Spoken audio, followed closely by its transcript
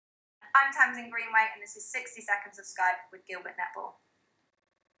I'm Tamsin Greenway, and this is 60 Seconds of Skype with Gilbert Netball.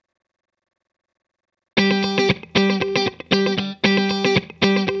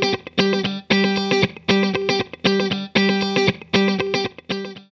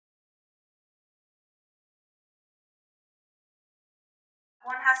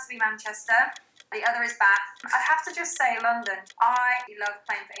 One has to be Manchester, the other is Bath. I have to just say London. I love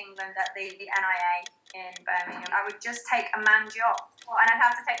playing for England at the NIA in Birmingham. I would just take a man job, and I'd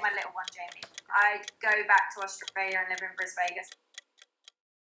have to take my little one, Jamie. I'd go back to Australia and live in Brisbane.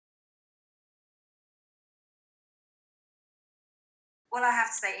 Well, I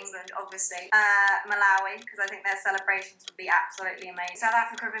have to say England, obviously. Malawi, because I think their celebrations would be absolutely amazing. South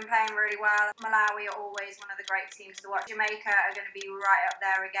Africa have been playing really well. Malawi are always one of the great teams to watch. Jamaica are going to be right up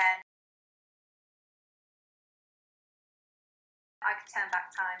there again. I could turn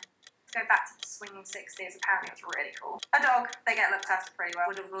back time. Go back to the swinging 60s. Apparently it was really cool. A dog, they get looked after pretty well.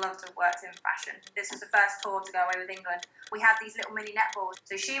 Would have loved to have worked in fashion. This was the first tour to go away with England. We had these little mini netballs.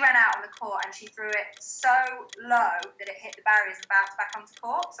 So she ran out on the court and she threw it so low that it hit the barriers and bounced back onto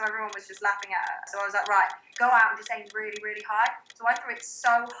court. So everyone was just laughing at her. So I was like, right, go out and just aim really, really high. So I threw it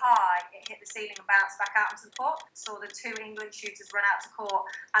so high, it hit the ceiling and bounced back out onto the court. Saw the two England shooters run out to court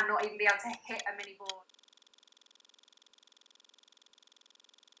and not even be able to hit a mini ball.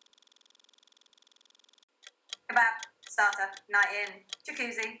 Kebab, starter, night in,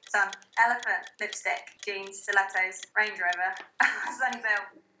 jacuzzi, sun, elephant, lipstick, jeans, stilettos, Range Rover,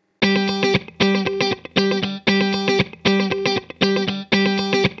 Sunnyville.